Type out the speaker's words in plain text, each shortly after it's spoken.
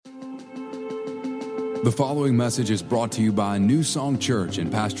The following message is brought to you by New Song Church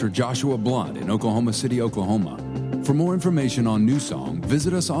and Pastor Joshua Blunt in Oklahoma City, Oklahoma. For more information on New Song,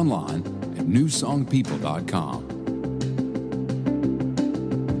 visit us online at newsongpeople.com.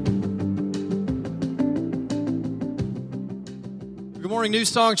 Good morning, New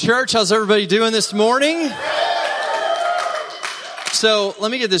Song Church. How's everybody doing this morning? So let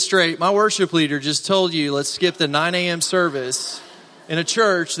me get this straight. My worship leader just told you let's skip the 9 a.m. service in a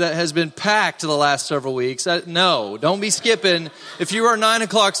church that has been packed the last several weeks. No, don't be skipping. If you are 9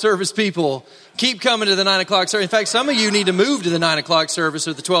 o'clock service people, keep coming to the 9 o'clock service. In fact, some of you need to move to the 9 o'clock service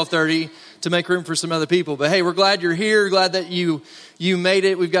or the 12:30 to make room for some other people. But hey, we're glad you're here. Glad that you made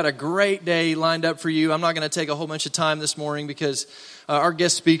it. We've got a great day lined up for you. I'm not going to take a whole bunch of time this morning because our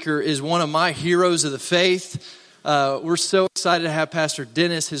guest speaker is one of my heroes of the faith. We're so excited to have Pastor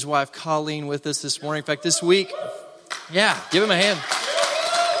Dennis, his wife Colleen, with us this morning. In fact, this week, give him a hand.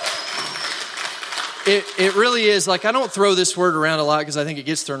 It really is, like, I don't throw this word around a lot because I think it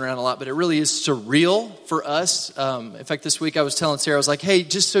gets thrown around a lot, but it really is surreal for us. In fact, this week I was telling Sarah, I was like, hey,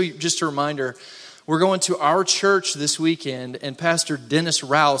 just a reminder, we're going to our church this weekend, and Pastor Dennis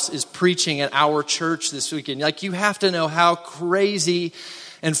Rouse is preaching at our church this weekend. Like, you have to know how crazy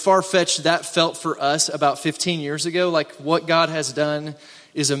and far-fetched that felt for us about 15 years ago. Like, what God has done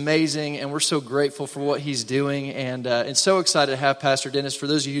is amazing, and we're so grateful for what he's doing, and so excited to have Pastor Dennis. For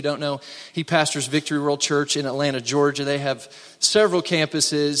those of you who don't know, he pastors Victory World Church in Atlanta, Georgia. They have several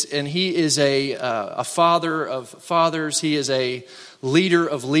campuses, and he is a father of fathers. He is a leader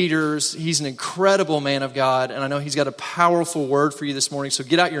of leaders. He's an incredible man of God, and I know he's got a powerful word for you this morning. So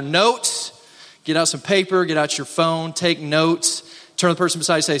get out your notes, get out some paper, get out your phone, take notes. Turn to the person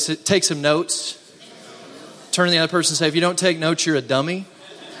beside you and say, take some notes. Turn to the other person and say, if you don't take notes, you're a dummy.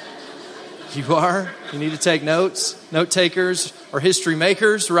 You are. You need to take notes. Note takers are history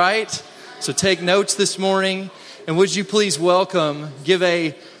makers, right? So take notes this morning. And would you please give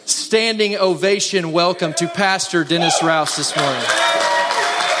a standing ovation welcome to Pastor Dennis Rouse this morning.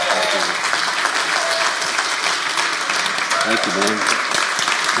 Thank you, man.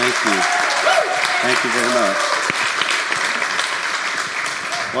 Thank you. Thank you very much.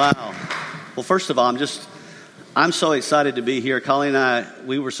 Wow. Well, first of all, I'm so excited to be here. Colleen and I,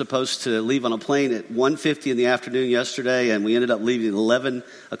 we were supposed to leave on a plane at 1:50 in the afternoon yesterday, and we ended up leaving at 11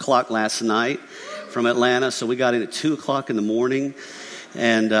 o'clock last night from Atlanta. So we got in at 2 o'clock in the morning.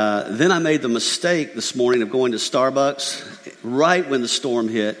 And then I made the mistake this morning of going to Starbucks right when the storm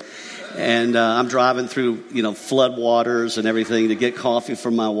hit. And I'm driving through, flood waters and everything to get coffee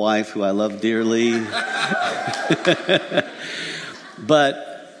from my wife, who I love dearly.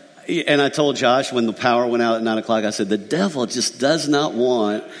 And I told Josh when the power went out at 9 o'clock, I said, the devil just does not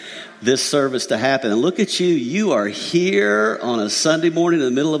want this service to happen. And look at you. You are here on a Sunday morning in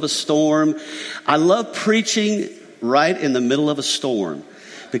the middle of a storm. I love preaching right in the middle of a storm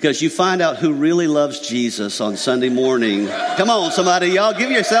because you find out who really loves Jesus on Sunday morning. Come on, somebody. Y'all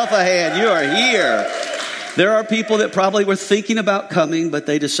give yourself a hand. You are here. There are people that probably were thinking about coming, but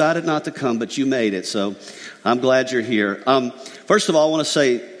they decided not to come, but you made it. So I'm glad you're here. First of all, I want to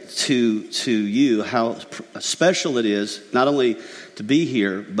say to you how special it is not only to be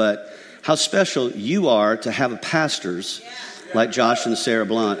here, but how special you are to have pastors like Josh and Sarah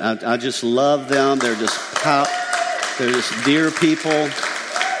Blunt. I just love them. They're just dear people.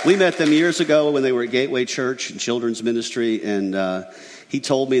 We met them years ago when they were at Gateway Church and Children's Ministry, and he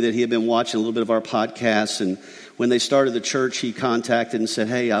told me that he had been watching a little bit of our podcasts, and when they started the church, he contacted and said,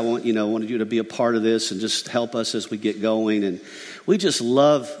 hey, I wanted you to be a part of this and just help us as we get going. And we just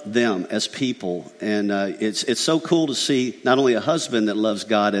love them as people. And it's so cool to see not only a husband that loves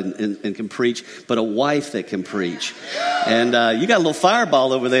God and can preach, but a wife that can preach. And you got a little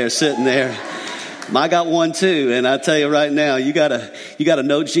fireball over there sitting there. I got one too. And I tell you right now, you gotta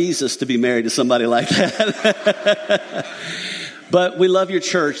know Jesus to be married to somebody like that. But we love your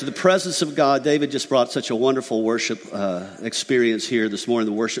church. The presence of God. David just brought such a wonderful worship experience here this morning,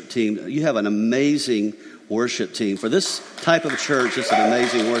 the worship team. You have an amazing worship team. For this type of church, it's an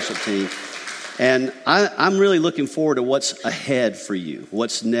amazing worship team. And I'm really looking forward to what's ahead for you,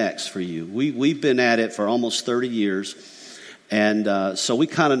 what's next for you. We've been at it for almost 30 years. And so we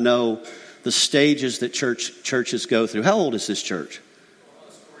kind of know the stages that churches go through. How old is this church?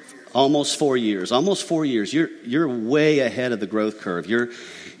 Almost 4 years. Almost 4 years. You're way ahead of the growth curve.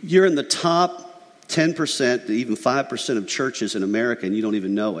 You're in the top 10% to even 5% of churches in America, and you don't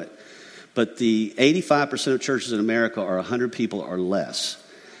even know it. But the 85% of churches in America are 100 people or less.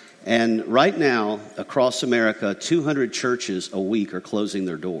 And right now, across America, 200 churches a week are closing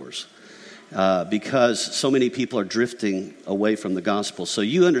their doors. because so many people are drifting away from the gospel. So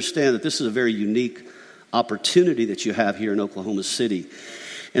you understand that this is a very unique opportunity that you have here in Oklahoma City.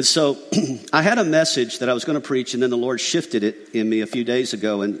 And so I had a message that I was going to preach, and then the Lord shifted it in me a few days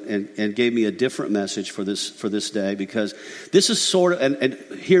ago and gave me a different message for this day, because this is sort of, and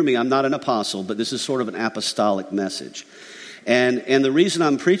hear me, I'm not an apostle, but this is sort of an apostolic message. And the reason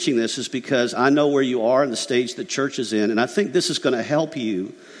I'm preaching this is because I know where you are in the stage that church is in, and I think this is going to help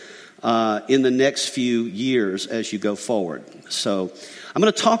you in the next few years as you go forward. So I'm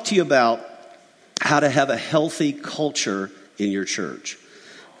going to talk to you about how to have a healthy culture in your church.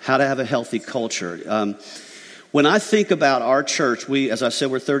 How to have a healthy culture. When I think about our church, as I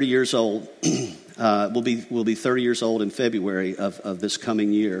said, we're 30 years old. We'll be 30 years old in February of this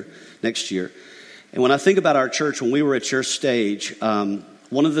coming year, next year. And when I think about our church, when we were at your stage,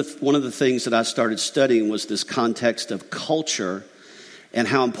 one of the things that I started studying was this context of culture and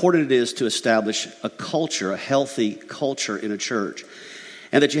how important it is to establish a culture, a healthy culture in a church.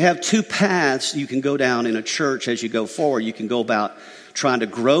 And that you have two paths you can go down in a church as you go forward. You can go about trying to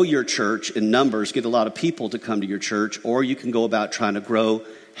grow your church in numbers, get a lot of people to come to your church, or you can go about trying to grow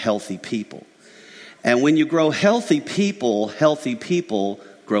healthy people. And when you grow healthy people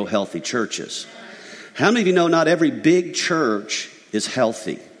grow healthy churches. How many of you know not every big church is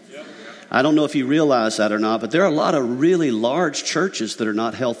healthy? I don't know if you realize that or not, but there are a lot of really large churches that are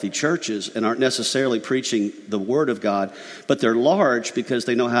not healthy churches and aren't necessarily preaching the Word of God, but they're large because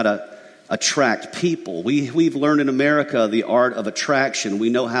they know how to attract people. We've learned in America the art of attraction. We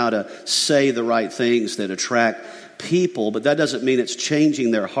know how to say the right things that attract people, but that doesn't mean it's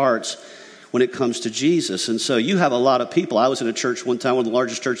changing their hearts when it comes to Jesus. And so you have a lot of people. I was in a church one time, one of the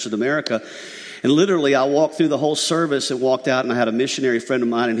largest churches in America, and literally I walked through the whole service and walked out, and I had a missionary friend of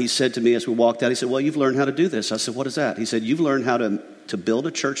mine, and he said to me as we walked out, he said, well, you've learned how to do this. I said, what is that? He said, you've learned how to build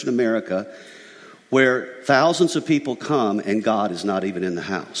a church in America where thousands of people come and God is not even in the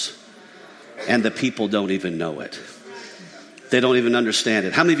house. And the people don't even know it. They don't even understand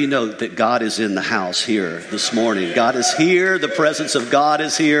it. How many of you know that God is in the house here this morning? God is here. The presence of God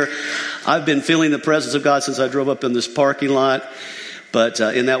is here. I've been feeling the presence of God since I drove up in this parking lot. But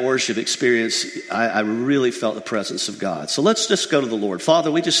in that worship experience, I really felt the presence of God. So let's just go to the Lord.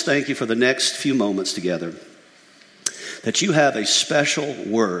 Father, we just thank you for the next few moments together, that you have a special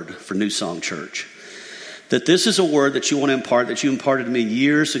word for New Song Church. That this is a word that you want to impart, that you imparted to me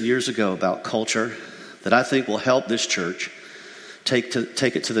years and years ago about culture, that I think will help this church take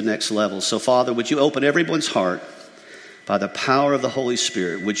it to the next level. So, Father, would you open everyone's heart by the power of the Holy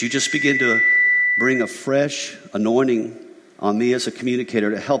Spirit? Would you just begin to bring a fresh anointing on me as a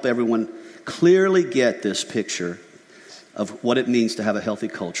communicator to help everyone clearly get this picture of what it means to have a healthy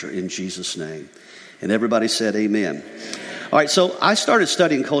culture in Jesus' name. And everybody said amen. All right, so I started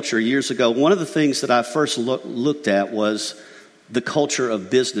studying culture years ago. One of the things that I first looked at was the culture of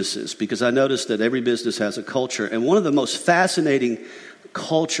businesses, because I noticed that every business has a culture. And one of the most fascinating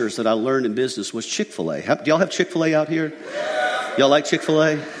cultures that I learned in business was Chick-fil-A. Do y'all have Chick-fil-A out here? Y'all like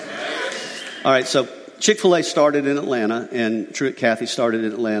Chick-fil-A? All right, so Chick-fil-A started in Atlanta, and Truett Cathy started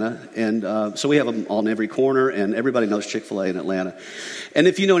in Atlanta. And so we have them on every corner, and everybody knows Chick-fil-A in Atlanta. And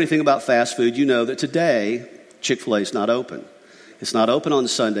if you know anything about fast food, you know that today Chick-fil-A is not open. It's not open on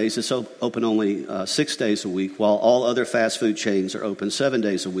Sundays. It's open only 6 days a week, while all other fast food chains are open 7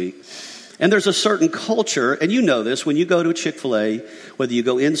 days a week. And there's a certain culture, and you know this, when you go to a Chick-fil-A, whether you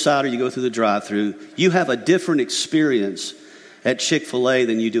go inside or you go through the drive-thru, you have a different experience at Chick-fil-A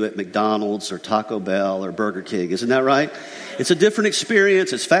than you do at McDonald's or Taco Bell or Burger King. Isn't that right? It's a different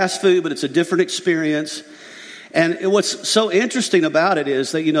experience. It's fast food, but it's a different experience. And what's so interesting about it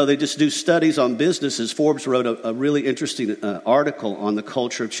is that, you know, they just do studies on businesses. Forbes wrote a really interesting article on the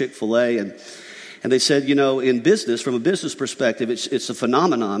culture of Chick-fil-A. And they said, you know, in business, from a business perspective, it's a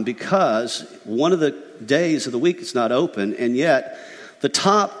phenomenon because one of the days of the week it's not open. And yet the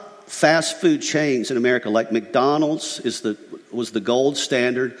top fast food chains in America, like McDonald's was the gold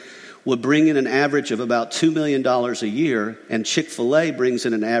standard, would bring in an average of about $2 million a year, and Chick-fil-A brings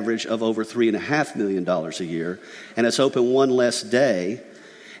in an average of over $3.5 million a year, and it's open one less day,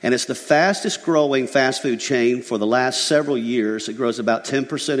 and it's the fastest growing fast food chain for the last several years. It grows about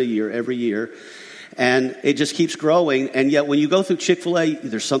 10% a year every year, and it just keeps growing. And yet when you go through Chick-fil-A,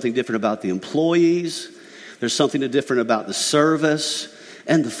 there's something different about the employees, there's something different about the service,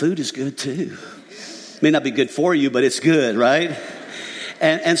 and the food is good too. It may not be good for you, but it's good, right?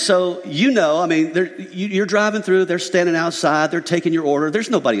 And so, you know, I mean, you're driving through, they're standing outside, they're taking your order.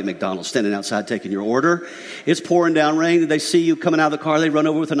 There's nobody at McDonald's standing outside taking your order. It's pouring down rain. They see you coming out of the car. They run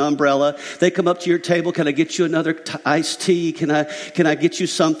over with an umbrella. They come up to your table. Can I get you another iced tea? Can I get you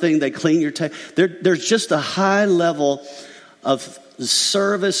something? They clean your table. There's just a high level of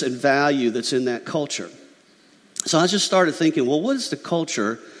service and value that's in that culture. So I just started thinking, well, what is the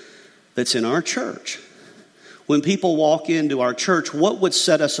culture that's in our church? When people walk into our church, what would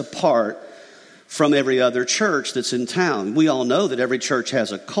set us apart from every other church that's in town? We all know that every church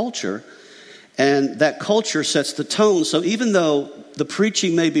has a culture, and that culture sets the tone. So even though the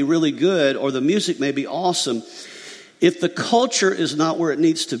preaching may be really good or the music may be awesome, if the culture is not where it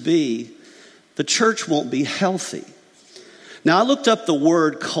needs to be, the church won't be healthy. Now, I looked up the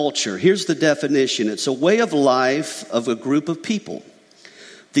word culture. Here's the definition. It's a way of life of a group of people.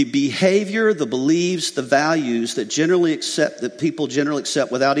 The behavior, the beliefs, the values that people generally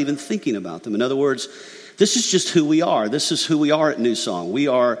accept without even thinking about them. In other words, this is just who we are. This is who we are at New Song. We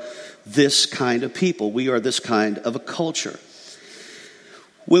are this kind of people. We are this kind of a culture.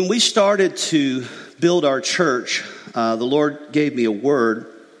 When we started to build our church, the Lord gave me a word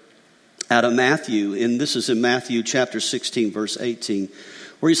out of Matthew, and this is in Matthew chapter 16, verse 18,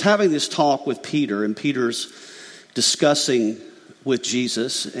 where he's having this talk with Peter, and Peter's discussing with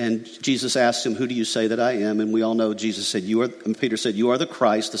Jesus, and Jesus asked him, "Who do you say that I am?" And we all know Jesus said, Peter said, "You are the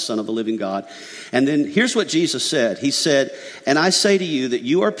Christ, the Son of the living God." And then here's what Jesus said. He said, "And I say to you that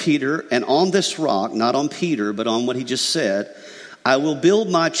you are Peter, and on this rock," not on Peter, but on what he just said, "I will build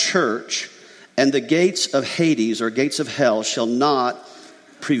my church, and the gates of Hades," or gates of hell, "shall not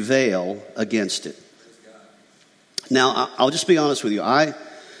prevail against it." Now, I'll just be honest with you. I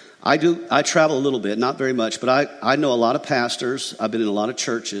travel a little bit, not very much, but I know a lot of pastors. I've been in a lot of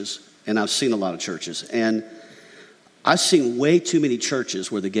churches, and I've seen a lot of churches. And I've seen way too many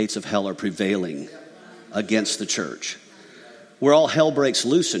churches where the gates of hell are prevailing against the church, where all hell breaks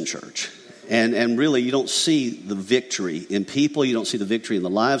loose in church. And really, you don't see the victory in people. You don't see the victory in the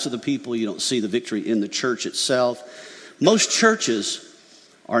lives of the people. You don't see the victory in the church itself. Most churches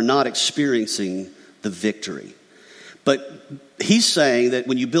are not experiencing the victory. But he's saying that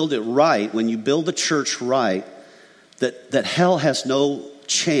when you build it right, when you build the church right, that hell has no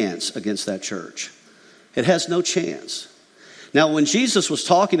chance against that church. It has no chance. Now, when Jesus was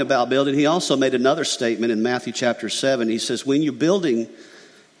talking about building, he also made another statement in Matthew chapter 7. He says, when you're building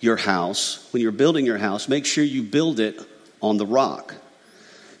your house, make sure you build it on the rock.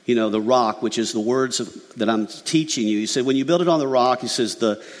 You know, the rock, which is the words that I'm teaching you. He said, when you build it on the rock, he says,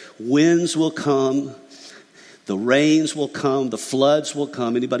 the winds will come, the rains will come, the floods will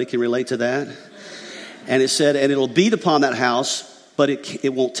come. Anybody can relate to that? And it said, and it'll beat upon that house, but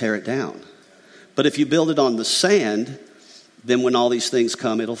it won't tear it down. But if you build it on the sand, then when all these things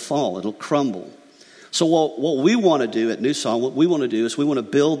come, it'll fall, it'll crumble. So what we want to do at New Song, what we want to do is we want to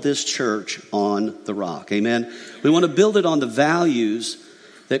build this church on the rock. Amen? We want to build it on the values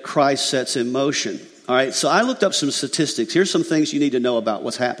that Christ sets in motion. All right, so I looked up some statistics. Here's some things you need to know about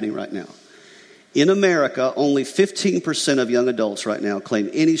what's happening right now. In America, only 15% of young adults right now claim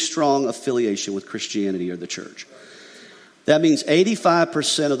any strong affiliation with Christianity or the church. That means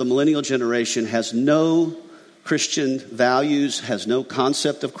 85% of the millennial generation has no Christian values, has no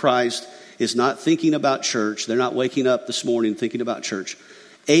concept of Christ, is not thinking about church. They're not waking up this morning thinking about church.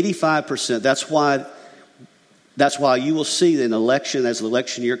 85%. That's why you will see in election, as the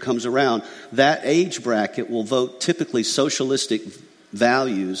election year comes around, that age bracket will vote typically socialistic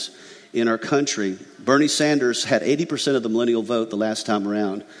values in our country. Bernie Sanders had 80% of the millennial vote the last time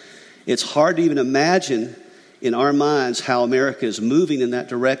around. It's hard to even imagine in our minds how America is moving in that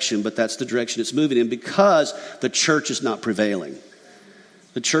direction, but that's the direction it's moving in because the church is not prevailing.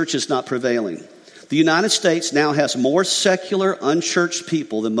 The church is not prevailing. The United States now has more secular, unchurched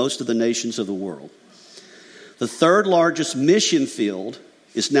people than most of the nations of the world. The third largest mission field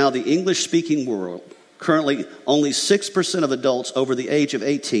is now the English-speaking world. Currently, only 6% of adults over the age of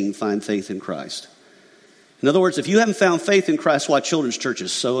 18 find faith in Christ. In other words, if you haven't found faith in Christ, why children's church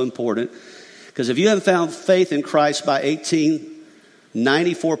is so important. Because if you haven't found faith in Christ by 18,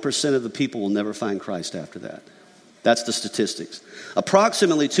 94% of the people will never find Christ after that. That's the statistics.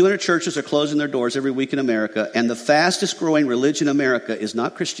 Approximately 200 churches are closing their doors every week in America, and the fastest growing religion in America is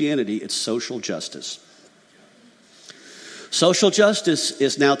not Christianity, it's social justice. Social justice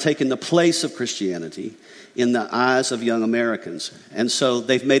is now taking the place of Christianity in the eyes of young Americans. And so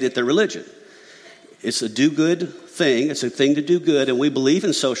they've made it their religion. It's a do-good thing. It's a thing to do good, and we believe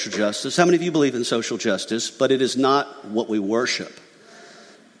in social justice. How many of you believe in social justice? But it is not what we worship.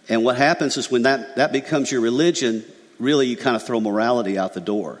 And what happens is when that becomes your religion, really you kind of throw morality out the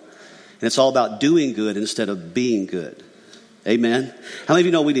door. And it's all about doing good instead of being good. Amen? How many of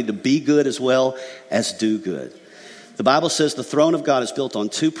you know we need to be good as well as do good? The Bible says the throne of God is built on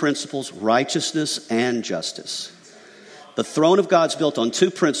two principles, righteousness and justice. The throne of God is built on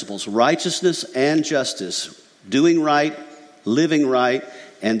two principles, righteousness and justice. Doing right, living right,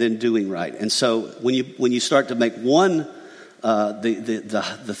 and then doing right. And so when you start to make one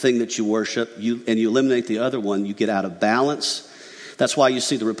the thing that you worship, you eliminate the other one, you get out of balance. That's why you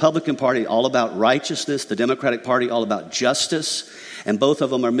see the Republican Party all about righteousness, the Democratic Party all about justice, and both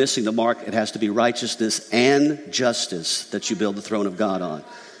of them are missing the mark. It has to be righteousness and justice that you build the throne of God on.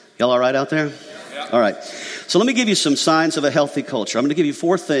 Y'all all right out there? Yeah. All right. So let me give you some signs of a healthy culture. I'm going to give you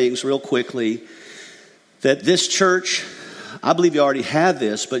 4 things real quickly that this church, I believe you already have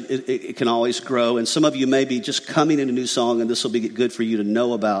this, but it can always grow. And some of you may be just coming into New Song, and this will be good for you to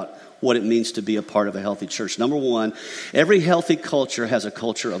know about what it means to be a part of a healthy church. Number 1, every healthy culture has a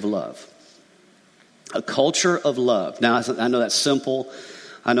culture of love. A culture of love. Now, I know that's simple.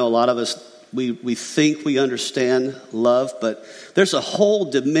 I know a lot of us, we think we understand love, but there's a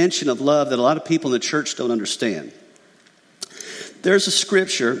whole dimension of love that a lot of people in the church don't understand. There's a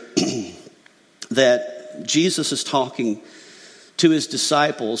scripture that Jesus is talking to his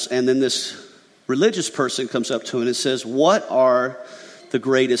disciples, and then this religious person comes up to him and says, what are the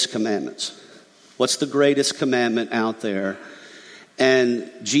greatest commandments? What's the greatest commandment out there?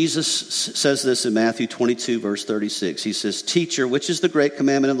 And Jesus says this in Matthew 22, verse 36. He says, Teacher, which is the great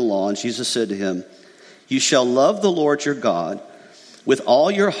commandment in the law? And Jesus said to him, You shall love the Lord your God with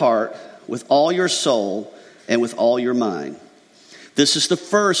all your heart, with all your soul, and with all your mind. This is the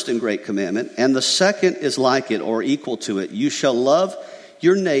first and great commandment, and the second is like it or equal to it. You shall love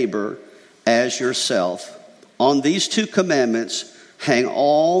your neighbor as yourself. On these 2 commandments hang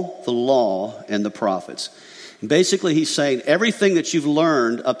all the law and the prophets. And basically, he's saying everything that you've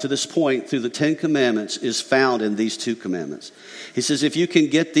learned up to this point through the 10 commandments is found in these 2 commandments. He says if you can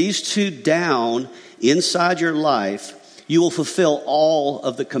get these 2 down inside your life, you will fulfill all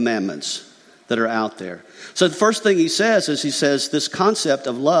of the commandments that are out there. So the first thing he says is this concept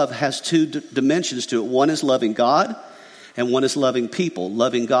of love has 2 dimensions to it. One is loving God, and one is loving people.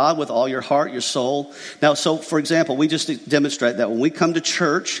 Loving God with all your heart, your soul. Now, so for example, we just demonstrate that when we come to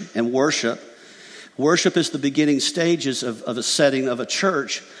church and worship is the beginning stages of a setting of a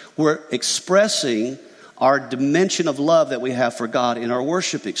church. We're expressing our dimension of love that we have for God in our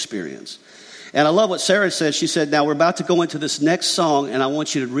worship experience. And I love what Sarah said. She said, now we're about to go into this next song, and I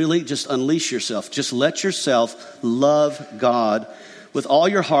want you to really just unleash yourself. Just let yourself love God with all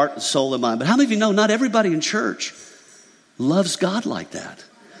your heart, soul, and mind. But how many of you know not everybody in church loves God like that?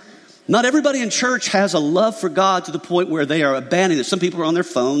 Not everybody in church has a love for God to the point where they are abandoning it. Some people are on their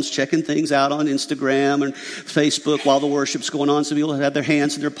phones checking things out on Instagram and Facebook while the worship's going on. Some people have their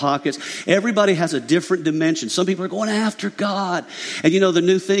hands in their pockets. Everybody has a different dimension. Some people are going after God. And the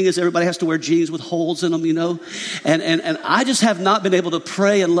new thing is everybody has to wear jeans with holes in them, And I just have not been able to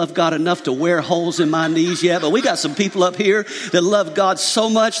pray and love God enough to wear holes in my knees yet. But we got some people up here that love God so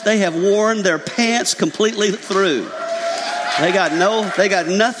much they have worn their pants completely through. They got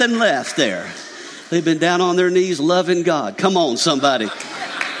nothing left there. They've been down on their knees loving God. Come on, somebody.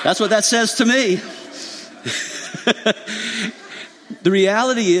 That's what that says to me. The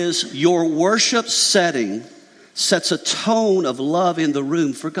reality is your worship setting sets a tone of love in the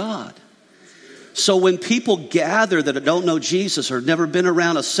room for God. So when people gather that don't know Jesus or have never been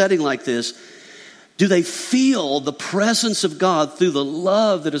around a setting like this, do they feel the presence of God through the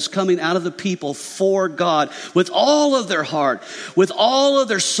love that is coming out of the people for God with all of their heart, with all of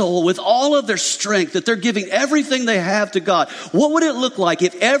their soul, with all of their strength, that they're giving everything they have to God? What would it look like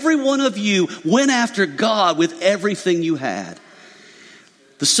if every one of you went after God with everything you had?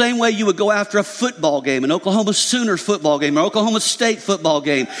 The same way you would go after a football game, an Oklahoma Sooner football game, or Oklahoma State football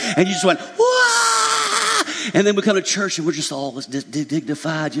game, and you just went, wah! And then we come to church and we're just all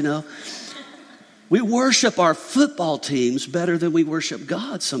dignified, We worship our football teams better than we worship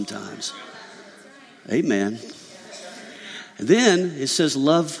God sometimes. Amen. And then it says,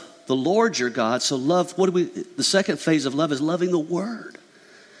 love the Lord your God. So the second phase of love is loving the Word.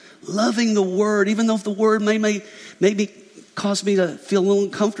 Loving the Word, even though the Word may cause me to feel a little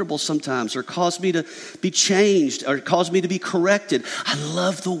uncomfortable sometimes, or cause me to be changed, or cause me to be corrected. I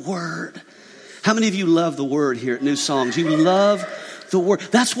love the Word. How many of you love the Word here at New Songs? You love the Word.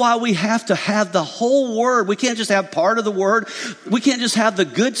 That's why we have to have the whole Word. We can't just have part of the Word. We can't just have the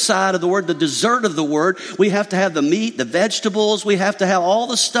good side of the Word, the dessert of the Word. We have to have the meat, the vegetables. We have to have all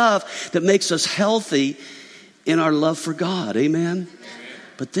the stuff that makes us healthy in our love for God. Amen?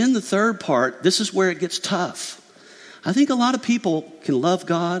 But then the third part, this is where it gets tough. I think a lot of people can love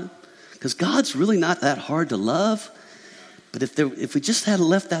God because God's really not that hard to love. But if we just had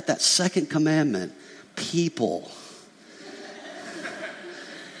left out that second commandment, people.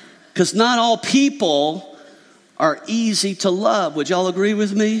 Because not all people are easy to love. Would y'all agree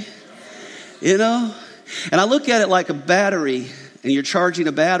with me? And I look at it like a battery. and you're charging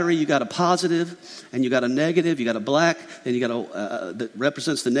a battery, you got a positive and you got a negative, you got a black, and you got a that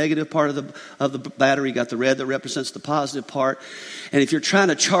represents the negative part of the battery, you got the red that represents the positive part. And if you're trying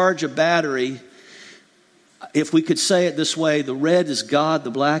to charge a battery, if we could say it this way, the red is God,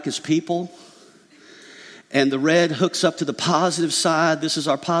 the black is people. And the red hooks up to the positive side. This is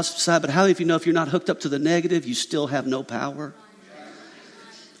our positive side. But how many of you know if you're not hooked up to the negative, you still have no power?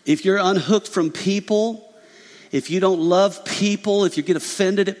 If you're unhooked from people, if you don't love people, if you get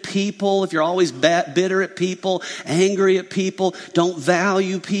offended at people, if you're always bitter at people, angry at people, don't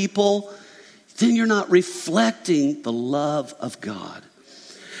value people, then you're not reflecting the love of God.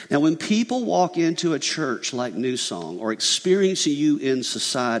 Now, when people walk into a church like New Song or experiencing you in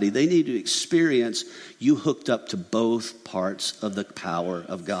society, they need to experience you hooked up to both parts of the power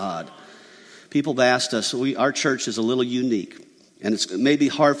of God. People have asked us, our church is a little unique. And it may be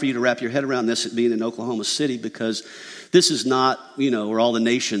hard for you to wrap your head around this being in Oklahoma City because this is not, where all the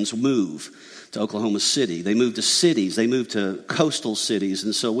nations move to Oklahoma City. They move to cities. They move to coastal cities.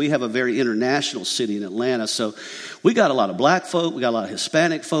 And so we have a very international city in Atlanta. So we got a lot of black folk. We got a lot of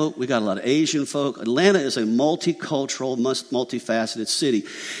Hispanic folk. We got a lot of Asian folk. Atlanta is a multicultural, multifaceted city.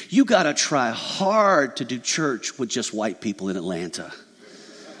 You got to try hard to do church with just white people in Atlanta.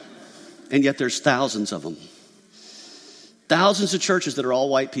 And yet there's thousands of them. Thousands of churches that are all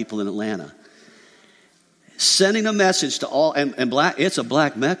white people in Atlanta. Sending a message to all, and black, it's a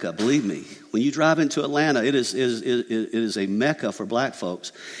black Mecca, believe me. When you drive into Atlanta, it is a Mecca for black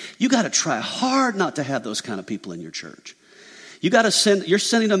folks. You got to try hard not to have those kind of people in your church. You're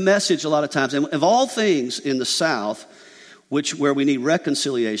sending a message a lot of times. And of all things in the South, where we need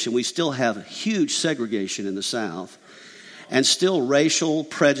reconciliation, we still have huge segregation in the South. And still racial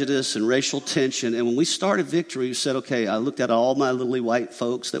prejudice and racial tension. And when we started Victory, we said, okay, I looked at all my lily white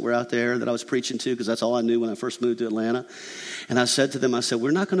folks that were out there that I was preaching to, because that's all I knew when I first moved to Atlanta. And I said to them,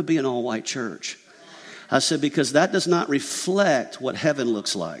 we're not going to be an all-white church. I said, because that does not reflect what heaven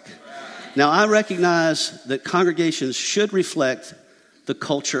looks like. Now, I recognize that congregations should reflect the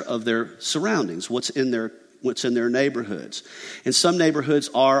culture of their surroundings, what's in their neighborhoods. And some neighborhoods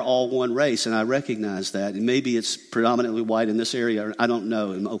are all one race, and I recognize that. And maybe it's predominantly white in this area, I don't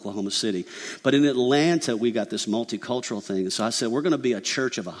know, in Oklahoma City. But in Atlanta, we got this multicultural thing. And so I said, we're going to be a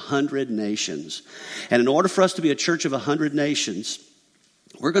church of 100 nations. And in order for us to be a church of 100 nations,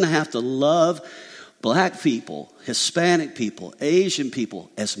 we're going to have to love black people, Hispanic people, Asian people,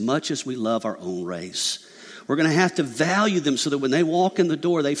 as much as we love our own race. We're going to have to value them so that when they walk in the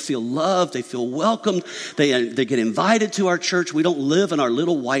door, they feel loved, they feel welcomed, they get invited to our church. We don't live in our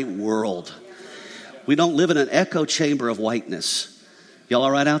little white world. We don't live in an echo chamber of whiteness. Y'all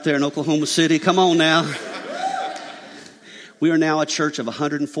all right out there in Oklahoma City? Come on now. We are now a church of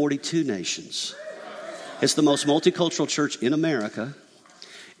 142 nations. It's the most multicultural church in America.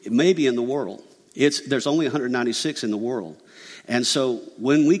 It may be in the world. There's only 196 in the world. And so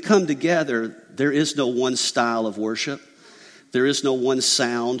when we come together, there is no one style of worship. There is no one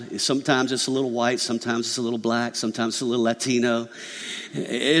sound. Sometimes it's a little white, sometimes it's a little black, sometimes it's a little Latino.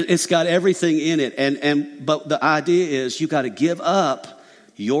 It's got everything in it. But the idea is you got to give up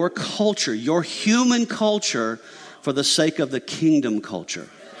your culture, your human culture, for the sake of the kingdom culture.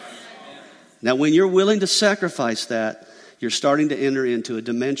 Now, when you're willing to sacrifice that, you're starting to enter into a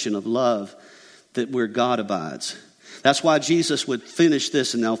dimension of love where God abides. That's why Jesus would finish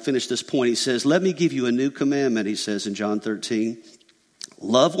this, and I'll finish this point. He says, let me give you a new commandment, he says in John 13.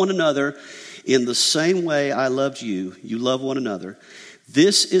 Love one another in the same way I loved you. You love one another.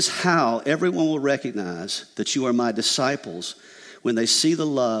 This is how everyone will recognize that you are my disciples, when they see the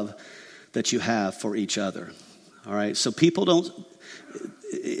love that you have for each other. All right, so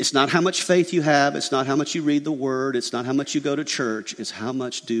it's not how much faith you have. It's not how much you read the word. It's not how much you go to church. It's how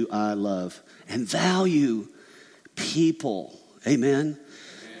much do I love and value people. Amen.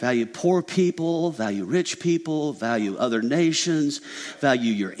 Value poor people, value rich people, value other nations,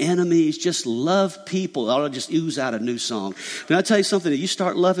 value your enemies. Just love people. I'll just ooze out a new song. Can I tell you something? That you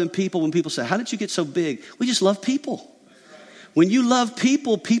start loving people when people say, how did you get so big? We just love people. When you love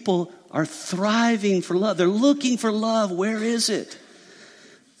people, people are thriving for love. They're looking for love. Where is it?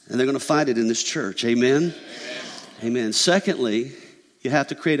 And they're going to find it in this church. Amen? Amen. Secondly, you have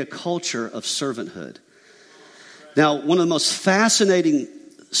to create a culture of servanthood. Now, one of the most fascinating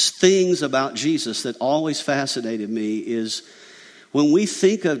things about Jesus that always fascinated me is when we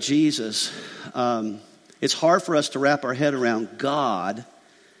think of Jesus, it's hard for us to wrap our head around God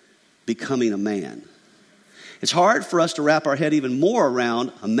becoming a man. It's hard for us to wrap our head even more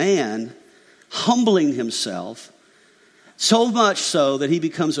around a man humbling himself, so much so that he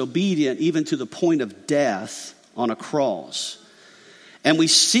becomes obedient even to the point of death on a cross. And we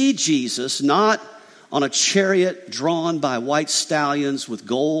see Jesus not on a chariot drawn by white stallions with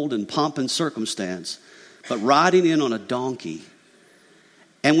gold and pomp and circumstance, but riding in on a donkey.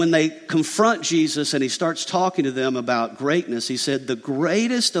 And when they confront Jesus and he starts talking to them about greatness, he said, the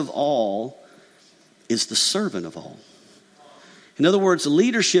greatest of all is the servant of all. In other words,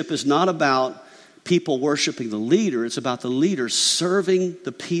 leadership is not about people worshiping the leader. It's about the leader serving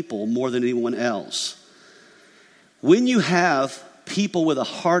the people more than anyone else. When you have people with a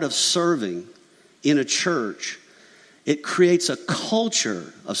heart of serving in a church, it creates a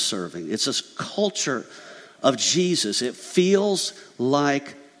culture of serving. It's a culture of Jesus. It feels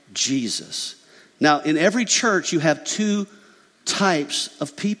like Jesus. Now, in every church, you have two types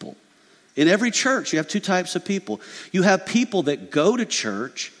of people. In every church, you have two types of people. You have people that go to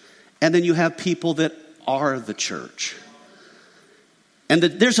church, and then you have people that are the church. And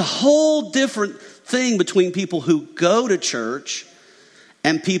there's a whole different thing between people who go to church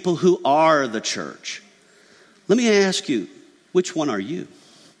and people who are the church. Let me ask you, which one are you?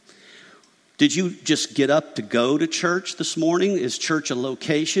 Did you just get up to go to church this morning? Is church a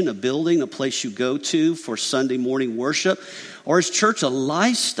location, a building, a place you go to for Sunday morning worship? Or is church a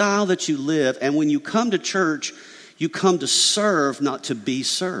lifestyle that you live, and when you come to church, you come to serve, not to be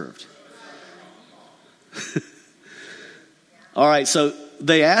served? All right, so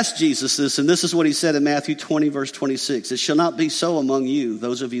they asked Jesus this, and this is what he said in Matthew 20, verse 26. It shall not be so among you,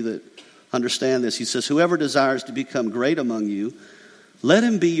 those of you that understand this. He says, whoever desires to become great among you, let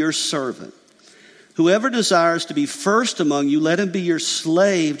him be your servant. Whoever desires to be first among you, let him be your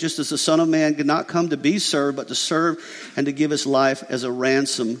slave, just as the Son of Man did not come to be served, but to serve and to give his life as a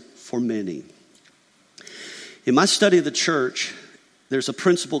ransom for many. In my study of the church, there's a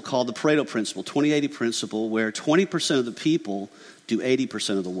principle called the Pareto principle, 20-80 principle, where 20% of the people do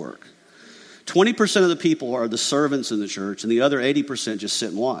 80% of the work. 20% of the people are the servants in the church, and the other 80% just sit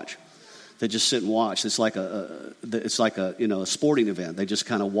and watch. They just sit and watch. It's like a sporting event. They just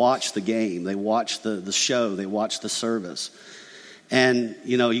kind of watch the game. They watch the show. They watch the service. And,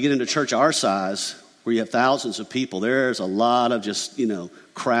 you get into church our size where you have thousands of people. There's a lot of just,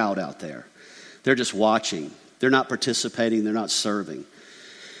 crowd out there. They're just watching. They're not participating. They're not serving.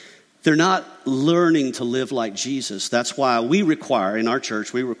 They're not learning to live like Jesus. That's why in our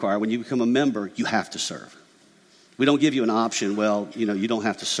church, when you become a member, you have to serve. We don't give you an option. Well, you don't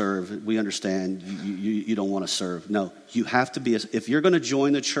have to serve. We understand you don't want to serve. No, you have to be. If you're going to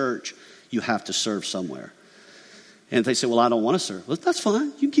join the church, you have to serve somewhere. And if they say, well, I don't want to serve. Well, that's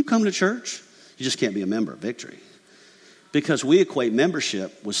fine. You can keep coming to church. You just can't be a member of Victory. Because we equate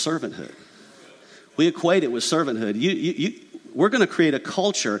membership with servanthood. We equate it with servanthood. We're going to create a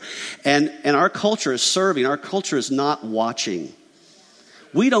culture, and our culture is serving. Our culture is not watching.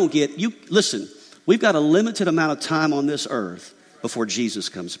 Listen, we've got a limited amount of time on this earth before Jesus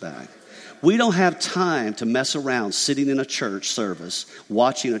comes back. We don't have time to mess around sitting in a church service,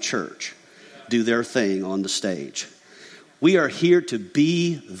 watching a church do their thing on the stage. We are here to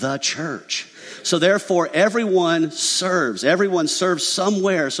be the church. So therefore, everyone serves. Everyone serves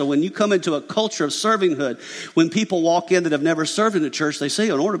somewhere. So when you come into a culture of servanthood, when people walk in that have never served in a church, they say,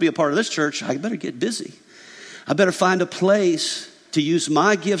 in order to be a part of this church, I better get busy. I better find a place to use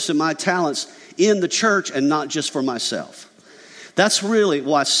my gifts and my talents in the church and not just for myself. That's really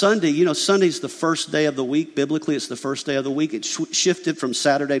why Sunday, Sunday's the first day of the week. Biblically, it's the first day of the week. It shifted from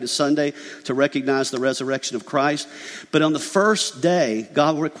Saturday to Sunday to recognize the resurrection of Christ. But on the first day,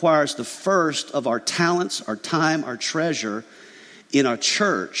 God requires the first of our talents, our time, our treasure in our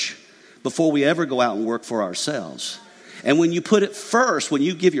church before we ever go out and work for ourselves. And when you put it first, when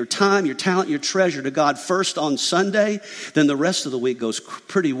you give your time, your talent, your treasure to God first on Sunday, then the rest of the week goes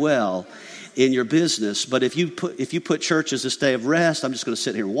pretty well in your business. But if you put church as this day of rest, I'm just going to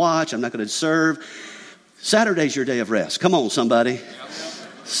sit here and watch. I'm not going to serve. Saturday's your day of rest. Come on, somebody.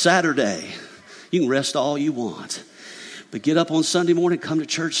 Saturday. You can rest all you want. But get up on Sunday morning, come to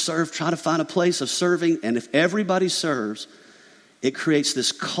church, serve, try to find a place of serving. And if everybody serves, it creates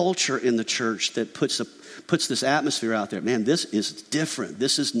this culture in the church that puts this atmosphere out there. Man, this is different.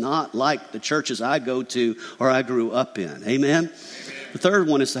 This is not like the churches I go to or I grew up in. Amen? The third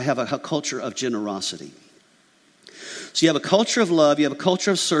one is to have a culture of generosity. So you have a culture of love, you have a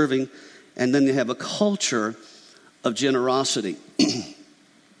culture of serving, and then you have a culture of generosity.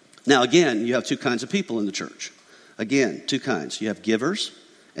 Now, again, you have two kinds of people in the church. Again, two kinds. You have givers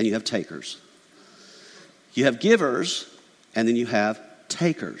and you have takers. You have givers and then you have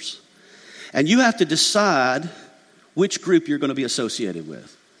takers. And you have to decide which group you're going to be associated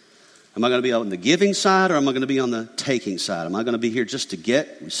with. Am I going to be on the giving side or am I going to be on the taking side? Am I going to be here just to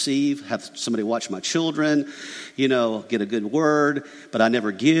get, receive, have somebody watch my children, get a good word, but I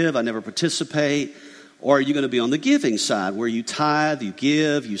never give, I never participate? Or are you going to be on the giving side where you tithe, you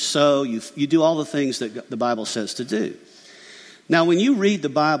give, you sow, you do all the things that the Bible says to do? Now, when you read the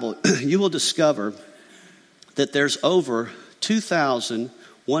Bible, you will discover that there's over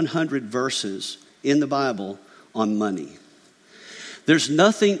 2,100 verses in the Bible on money. There's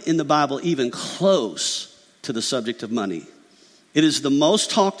nothing in the Bible even close to the subject of money. It is the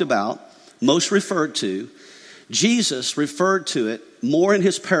most talked about, most referred to. Jesus referred to it more in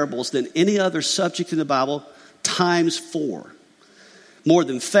his parables than any other subject in the Bible, times 4. More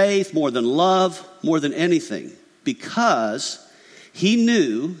than faith, more than love, more than anything. Because he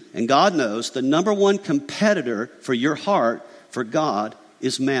knew, and God knows, the number one competitor for your heart, for God,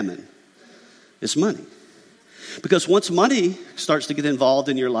 is mammon. It's money. Because once money starts to get involved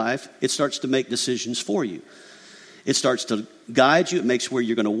in your life, it starts to make decisions for you. It starts to guide you. It makes where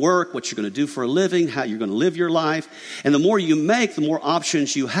you're going to work, what you're going to do for a living, how you're going to live your life. And the more you make, the more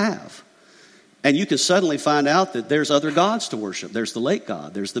options you have. And you can suddenly find out that there's other gods to worship. There's the lake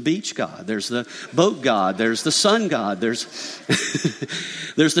god. There's the beach god. There's the boat god. There's the sun god. There's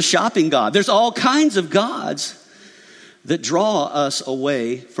the shopping god. There's all kinds of gods that draw us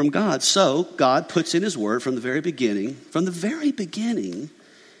away from God. So God puts in his word from the very beginning,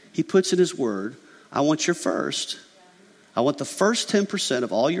 he puts in his word, I want your first. I want the first 10%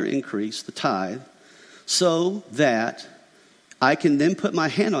 of all your increase, the tithe, so that I can then put my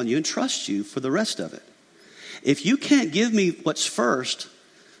hand on you and trust you for the rest of it. If you can't give me what's first,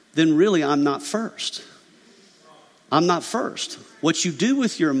 then really I'm not first. I'm not first. What you do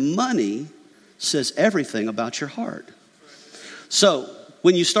with your money says everything about your heart. So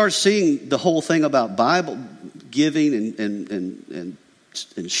when you start seeing the whole thing about Bible giving and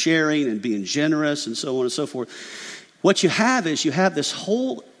sharing and being generous and so on and so forth, what you have is you have this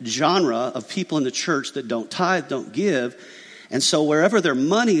whole genre of people in the church that don't tithe, don't give. And so wherever their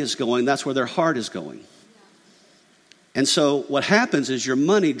money is going, that's where their heart is going. And so what happens is your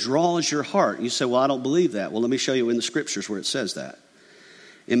money draws your heart. You say, well, I don't believe that. Well, let me show you in the scriptures where it says that.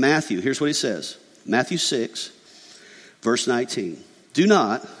 In Matthew, here's what he says. Matthew 6, verse 19. Do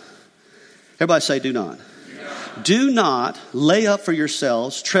not, everybody say do not. Do not lay up for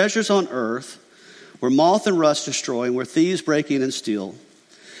yourselves treasures on earth where moth and rust destroy and where thieves break in and steal.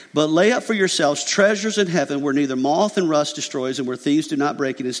 But lay up for yourselves treasures in heaven where neither moth and rust destroys and where thieves do not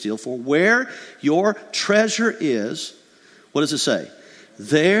break in and steal. For where your treasure is, what does it say?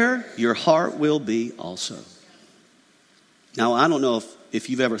 There your heart will be also. Now, I don't know if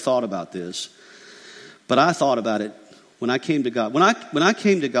you've ever thought about this, but I thought about it when I came to God. When I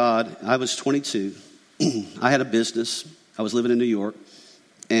came to God, I was 22. I had a business. I was living in New York,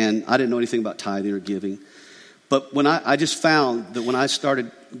 and I didn't know anything about tithing or giving. But when I just found that when I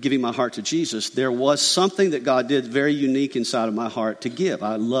started giving my heart to Jesus, there was something that God did very unique inside of my heart to give.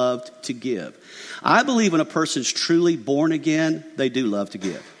 I loved to give. I believe when a person's truly born again, they do love to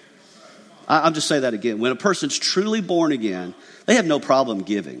give. I'll just say that again. When a person's truly born again, they have no problem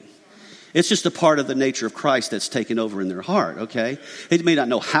giving. It's just a part of the nature of Christ that's taken over in their heart, okay? They may not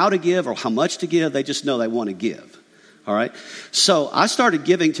know how to give or how much to give. They just know they want to give, all right? So I started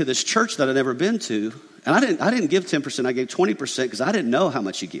giving to this church that I'd never been to, and I didn't give 10%. I gave 20% because I didn't know how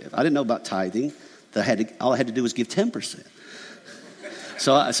much you give. I didn't know about tithing. All I had to do was give 10%.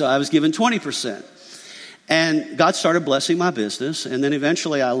 So I was giving 20%. And God started blessing my business, and then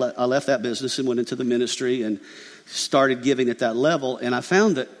eventually I left that business and went into the ministry and started giving at that level, and I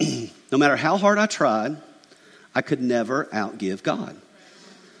found that no matter how hard I tried, I could never outgive God.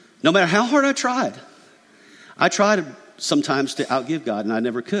 No matter how hard I tried sometimes to outgive God, and I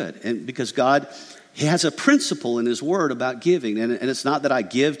never could. And because God, He has a principle in His Word about giving, and it's not that I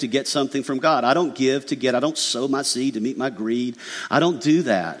give to get something from God. I don't give to get, I don't sow my seed to meet my greed. I don't do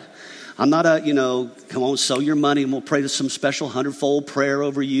that. I'm not come on, sow your money and we'll pray to some special 100-fold prayer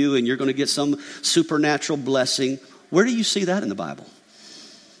over you and you're going to get some supernatural blessing. Where do you see that in the Bible?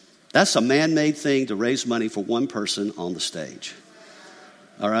 That's a man-made thing to raise money for one person on the stage.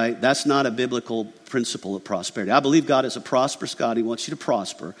 All right? That's not a biblical principle of prosperity. I believe God is a prosperous God. He wants you to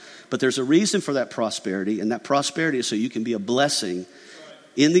prosper. But there's a reason for that prosperity, and that prosperity is so you can be a blessing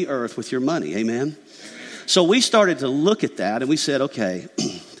in the earth with your money. Amen? So we started to look at that and we said, okay,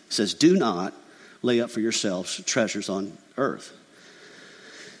 it says, do not lay up for yourselves treasures on earth.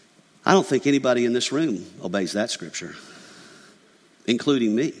 I don't think anybody in this room obeys that scripture,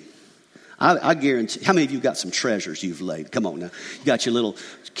 including me. I guarantee, how many of you got some treasures you've laid? Come on now. You got your little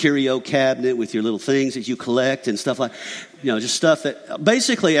curio cabinet with your little things that you collect and stuff like, just stuff that,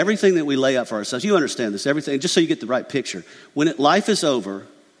 basically everything that we lay up for ourselves. You understand this, everything, just so you get the right picture. When life is over,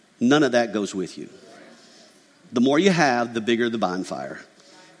 none of that goes with you. The more you have, the bigger the bonfire.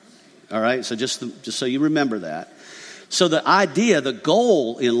 All right, so just so you remember that. So the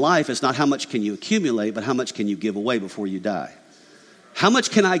goal in life is not how much can you accumulate, but how much can you give away before you die. How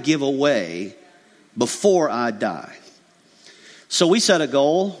much can I give away before I die? So we set a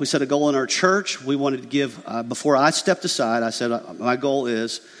goal. We set a goal in our church. We wanted to give, before I stepped aside, I said, my goal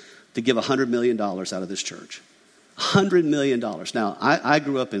is to give $100 million out of this church. $100 million. Now, I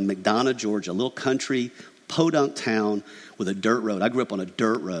grew up in McDonough, Georgia, a little country podunk town with a dirt road. I grew up on a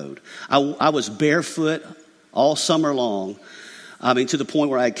dirt road. I was barefoot all summer long. I mean, to the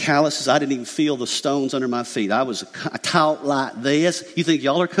point where I had calluses. I didn't even feel the stones under my feet. I was a tout like this. You think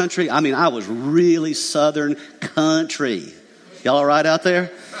y'all are country? I mean, I was really southern country. Y'all all right out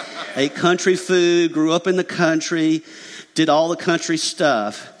there? Ate country food, grew up in the country, did all the country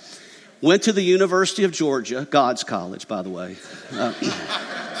stuff. Went to the University of Georgia, God's college, by the way.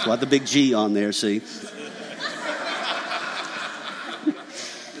 That's why the big G on there, see?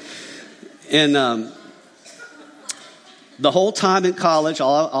 And the whole time in college,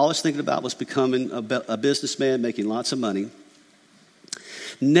 all I was thinking about was becoming a businessman, making lots of money.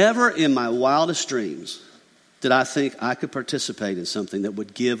 Never in my wildest dreams did I think I could participate in something that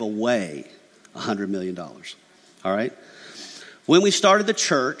would give away $100 million. All right? When we started the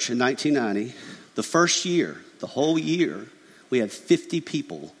church in 1990, the first year, the whole year, we had 50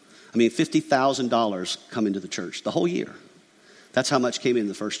 people. $50,000 come into the church. The whole year. That's how much came in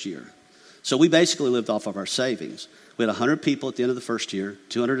the first year. So we basically lived off of our savings. We had 100 people at the end of the first year,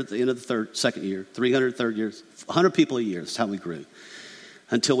 200 at the end of the second year, 300 third year, 100 people a year. That's how we grew.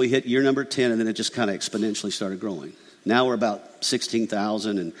 Until we hit year number 10, and then it just kind of exponentially started growing. Now we're about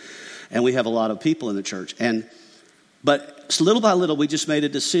 16,000, and we have a lot of people in the church. But little by little, we just made a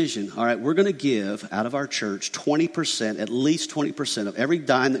decision. All right, we're going to give out of our church 20%, at least 20% of every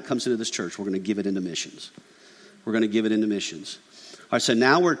dime that comes into this church, we're going to give it into missions. We're going to give it into missions. All right, so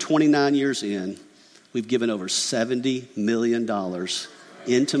now we're 29 years in. We've given over $70 million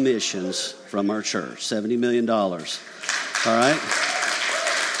into missions from our church. $70 million. All right?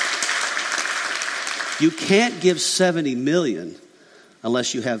 You can't give $70 million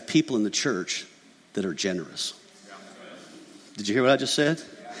unless you have people in the church that are generous. Did you hear what I just said?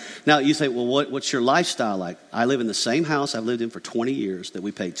 Now, you say, well, what's your lifestyle like? I live in the same house I've lived in for 20 years that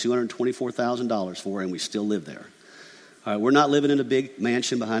we paid $224,000 for, and we still live there. All right, we're not living in a big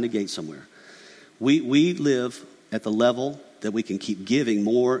mansion behind a gate somewhere. We live at the level that we can keep giving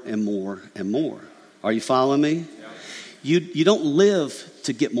more and more and more. Are you following me? Yeah. You don't live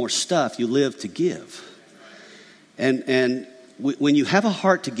to get more stuff. You live to give. And when you have a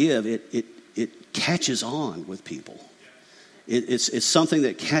heart to give, it catches on with people. It's something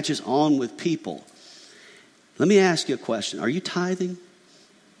that catches on with people. Let me ask you a question. Are you tithing?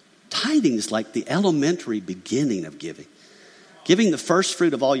 Tithing is like the elementary beginning of giving. Giving the first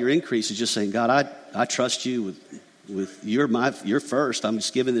fruit of all your increase is just saying, God, I trust you with you're first. I'm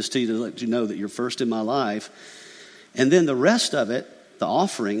just giving this to you to let you know that you're first in my life. And then the rest of it, the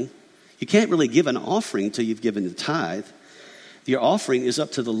offering, you can't really give an offering until you've given the tithe. Your offering is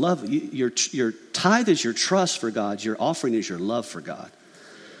up to the love. Your tithe is your trust for God. Your offering is your love for God.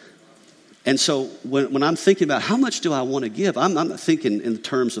 And so when I'm thinking about how much do I want to give, I'm not thinking in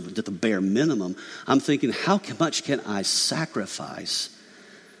terms of the bare minimum. I'm thinking how much can I sacrifice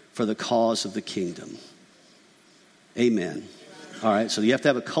for the cause of the kingdom? Amen. All right, so you have to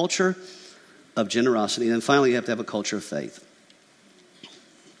have a culture of generosity. And then finally, you have to have a culture of faith.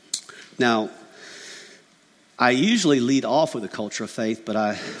 Now, I usually lead off with a culture of faith, but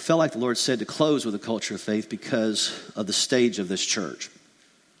I felt like the Lord said to close with a culture of faith because of the stage of this church.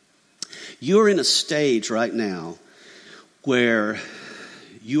 You're in a stage right now where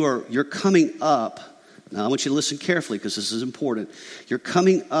you're coming up. Now, I want you to listen carefully because this is important. You're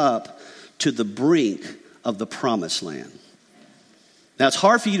coming up to the brink of the promised land. Now, it's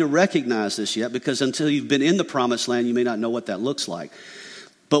hard for you to recognize this yet because until you've been in the promised land, you may not know what that looks like.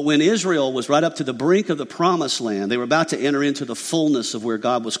 But when Israel was right up to the brink of the promised land, they were about to enter into the fullness of where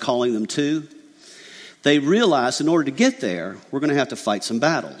God was calling them to. They realized in order to get there, we're going to have to fight some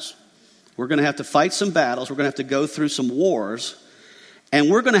battles. We're going to have to fight some battles. We're going to have to go through some wars.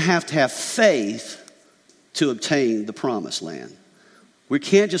 And we're going to have faith to obtain the promised land. We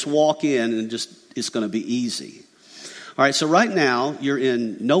can't just walk in and it's going to be easy. All right, so right now you're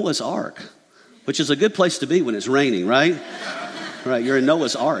in Noah's Ark, which is a good place to be when it's raining, right? Right, you're in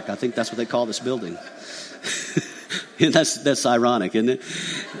Noah's Ark. I think that's what they call this building. And that's ironic, isn't it?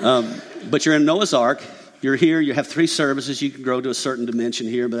 But you're in Noah's Ark. You're here. You have 3 services. You can grow to a certain dimension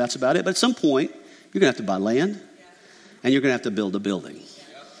here, but that's about it. But at some point, you're going to have to buy land, and you're going to have to build a building.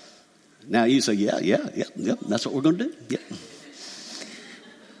 Now you say, yeah, that's what we're going to do. Yep.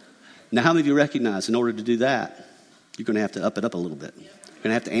 Now, how many of you recognize in order to do that, you're going to have to up it up a little bit? You're going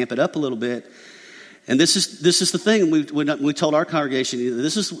to have to amp it up a little bit. And this is the thing we told our congregation.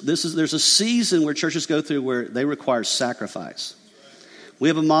 There's a season where churches go through where they require sacrifice. We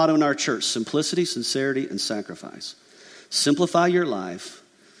have a motto in our church: simplicity, sincerity, and sacrifice. Simplify your life.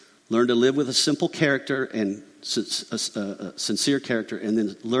 Learn to live with a simple character and a sincere character, and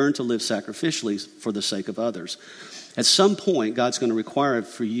then learn to live sacrificially for the sake of others. At some point, God's going to require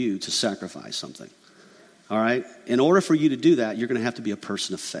for you to sacrifice something. All right? In order for you to do that, you're going to have to be a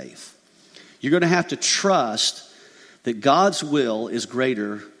person of faith. You're going to have to trust that God's will is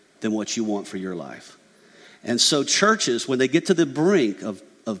greater than what you want for your life. And so churches, when they get to the brink of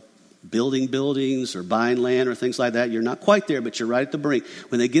building buildings or buying land or things like that, you're not quite there, but you're right at the brink.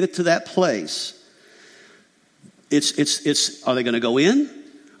 When they get it to that place, it's are they going to go in?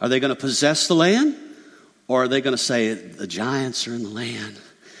 Are they going to possess the land? Or are they going to say, the giants are in the land,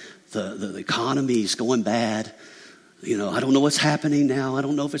 the economy's going bad, I don't know what's happening now, I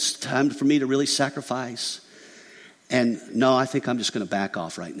don't know if it's time for me to really sacrifice. And no, I think I'm just going to back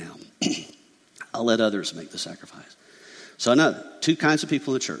off right now. I'll let others make the sacrifice. So I know 2 kinds of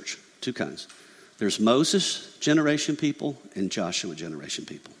people in the church, 2 kinds. There's Moses generation people and Joshua generation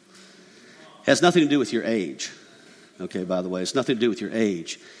people. It has nothing to do with your age. Okay, by the way, it's nothing to do with your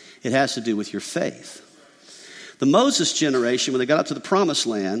age. It has to do with your faith. The Moses generation, when they got up to the promised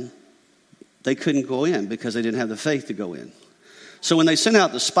land, they couldn't go in because they didn't have the faith to go in. So when they sent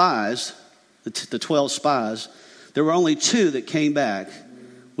out the spies, the 12 spies, there were only 2 that came back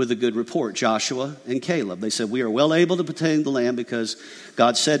with a good report, Joshua and Caleb. They said, we are well able to obtain the land because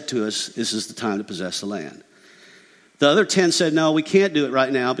God said to us, this is the time to possess the land. The other 10 said, no, we can't do it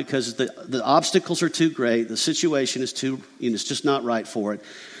right now because the obstacles are too great. The situation is too, it's just not right for it.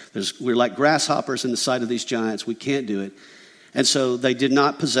 We're like grasshoppers in the sight of these giants. We can't do it. And so they did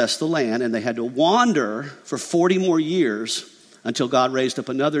not possess the land, and they had to wander for 40 more years until God raised up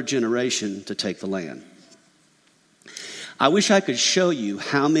another generation to take the land. I wish I could show you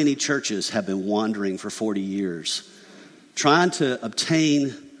how many churches have been wandering for 40 years, trying to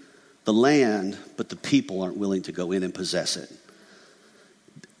obtain the land, but the people aren't willing to go in and possess it.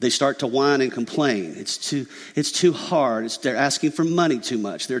 They start to whine and complain. It's too hard. They're asking for money too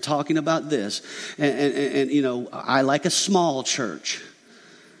much. They're talking about this. And I like a small church.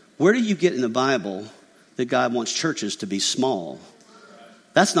 Where do you get in the Bible that God wants churches to be small?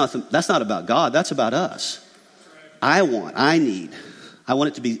 That's not about God. That's about us. I want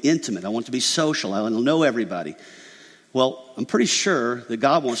it to be intimate. I want it to be social. I want to know everybody. Well, I'm pretty sure that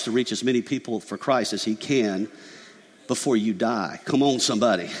God wants to reach as many people for Christ as he can before you die. Come on,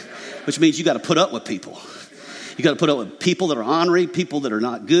 somebody. Which means you got to put up with people. You got to put up with people that are ornery, people that are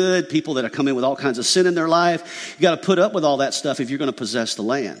not good, people that are coming with all kinds of sin in their life. You got to put up with all that stuff if you're going to possess the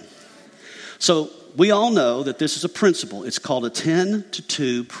land. So we all know that this is a principle. It's called a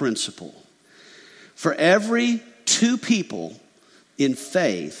 10-to-2 principle. For every 2 people in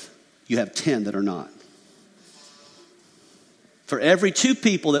faith, you have 10 that are not. For every 2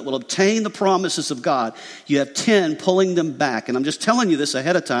 people that will obtain the promises of God, you have 10 pulling them back. And I'm just telling you this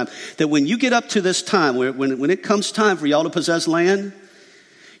ahead of time, that when you get up to this time, when it comes time for y'all to possess land,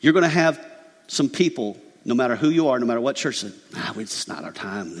 you're going to have some people, no matter who you are, no matter what church, say, it's not our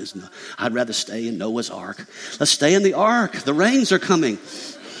time. I'd rather stay in Noah's Ark. Let's stay in the ark. The rains are coming.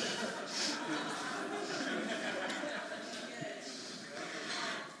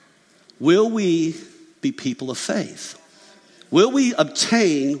 Will we be people of faith? Will we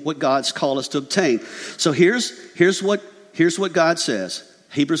obtain what God's called us to obtain? So here's what God says.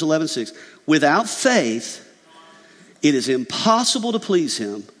 Hebrews 11:6. Without faith, it is impossible to please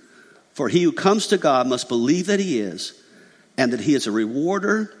him. For he who comes to God must believe that he is, and that he is a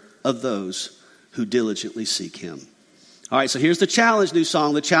rewarder of those who diligently seek him. All right, so here's the challenge, New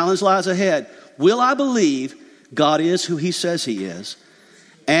Song. The challenge lies ahead. Will I believe God is who he says he is?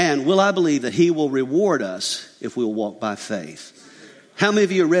 And will I believe that he will reward us if we will walk by faith? How many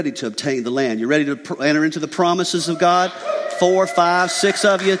of you are ready to obtain the land? You're ready to enter into the promises of God? 4, 5, 6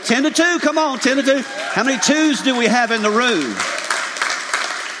 of you. 10-to-2. Come on, 10-to-2. How many 2s do we have in the room?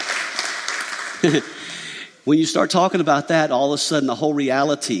 When you start talking about that, all of a sudden the whole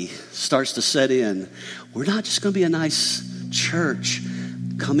reality starts to set in. We're not just going to be a nice church.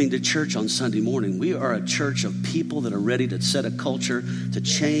 coming to church on Sunday morning. We are a church of people that are ready to set a culture to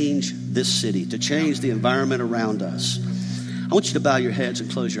change this city, to change the environment around us. I want you to bow your heads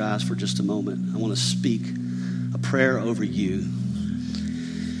and close your eyes for just a moment. I want to speak a prayer over you.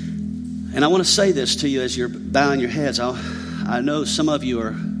 And I want to say this to you as you're bowing your heads. I know some of you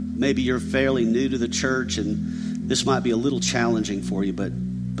are, maybe you're fairly new to the church and this might be a little challenging for you, but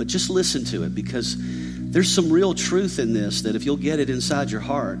just listen to it, because there's some real truth in this that if you'll get it inside your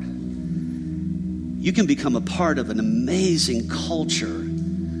heart, you can become a part of an amazing culture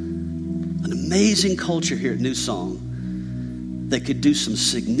here at New Song that could do some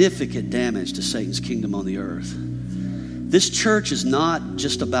significant damage to Satan's kingdom on the earth. This church is not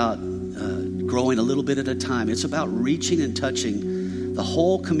just about growing a little bit at a time. It's about reaching and touching the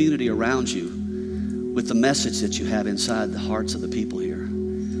whole community around you with the message that you have inside the hearts of the people here.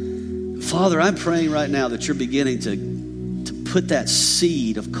 Father, I'm praying right now that you're beginning to put that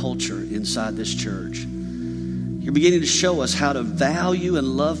seed of culture inside this church. You're beginning to show us how to value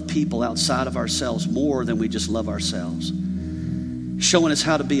and love people outside of ourselves more than we just love ourselves. Showing us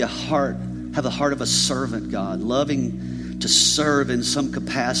how to have the heart of a servant, God, loving to serve in some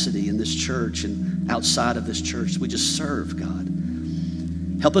capacity in this church and outside of this church. We just serve, God.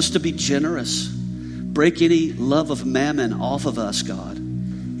 Help us to be generous. Break any love of mammon off of us, God.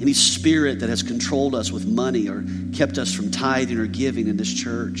 Any spirit that has controlled us with money or kept us from tithing or giving in this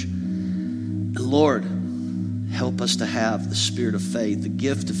church. And Lord, help us to have the spirit of faith, the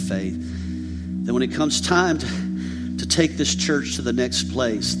gift of faith, that when it comes time to take this church to the next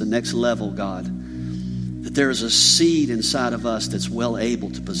place, the next level, God, that there is a seed inside of us that's well able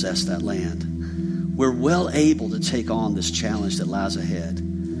to possess that land. We're well able to take on this challenge that lies ahead.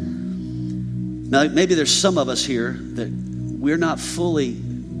 Now, maybe there's some of us here that we're not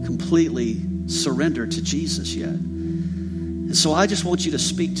completely surrendered to Jesus yet. And so I just want you to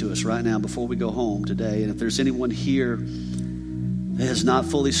speak to us right now before we go home today. And if there's anyone here that has not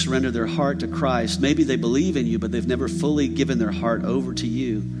fully surrendered their heart to Christ, maybe they believe in you, but they've never fully given their heart over to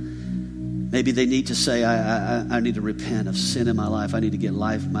you. Maybe they need to say, I need to repent of sin in my life. I need to get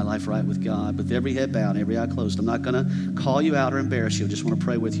my life right with God. With every head bowed, every eye closed, I'm not going to call you out or embarrass you. I just want to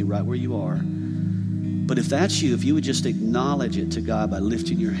pray with you right where you are. But if that's you, if you would just acknowledge it to God by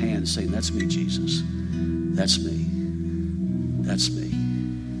lifting your hand, saying, that's me, Jesus. That's me. That's me.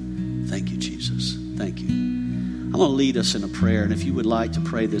 Thank you, Jesus. Thank you. I'm going to lead us in a prayer. And if you would like to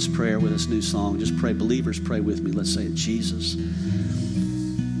pray this prayer with this New Song, just pray. Believers, pray with me. Let's say it. Jesus,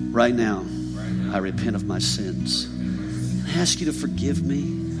 right now, I repent of my sins. I ask you to forgive me,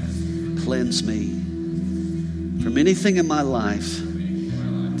 cleanse me from anything in my life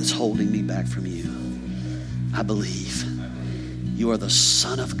that's holding me back from you. I believe you are the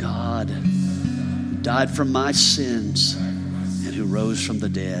Son of God who died for my sins and who rose from the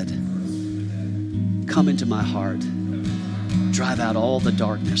dead. Come into my heart, drive out all the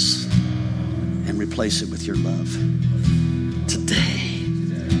darkness and replace it with your love. Today,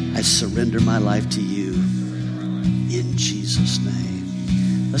 I surrender my life to you in Jesus'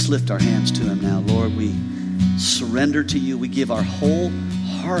 name. Let's lift our hands to him now. Lord, we surrender to you. We give our whole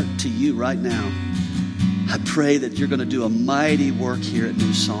heart to you right now. I pray that you're going to do a mighty work here at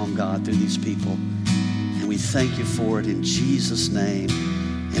New Song, God, through these people. And we thank you for it in Jesus' name.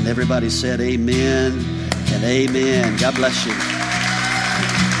 And everybody said amen and amen. God bless you.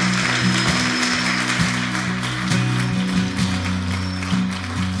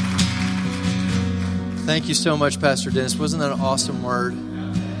 Thank you so much, Pastor Dennis. Wasn't that an awesome word?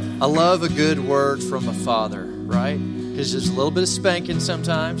 I love a good word from a father, right? Because there's a little bit of spanking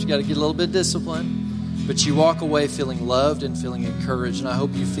sometimes. You got to get a little bit of discipline. But you walk away feeling loved and feeling encouraged. And I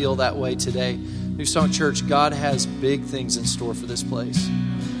hope you feel that way today. New Song Church, God has big things in store for this place.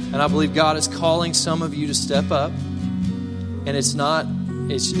 And I believe God is calling some of you to step up. And it's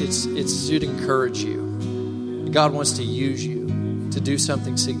to encourage you. God wants to use you to do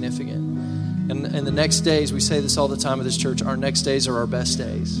something significant. And the next days, we say this all the time at this church, our next days are our best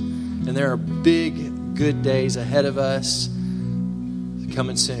days. And there are big, good days ahead of us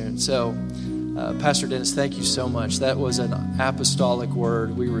coming soon. So, Pastor Dennis, thank you so much. That was an apostolic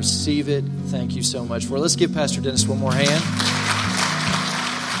word. We receive it. Thank you so much. Let's give Pastor Dennis one more hand.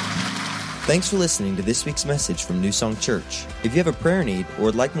 Thanks for listening to this week's message from New Song Church. If you have a prayer need or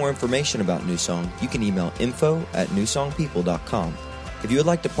would like more information about New Song, you can email info@newsongpeople.com. If you would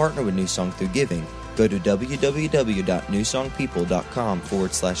like to partner with New Song through giving, go to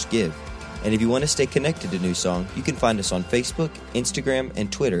www.newsongpeople.com/give. And if you want to stay connected to New Song, you can find us on Facebook, Instagram,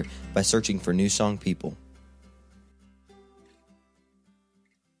 and Twitter by searching for New Song People.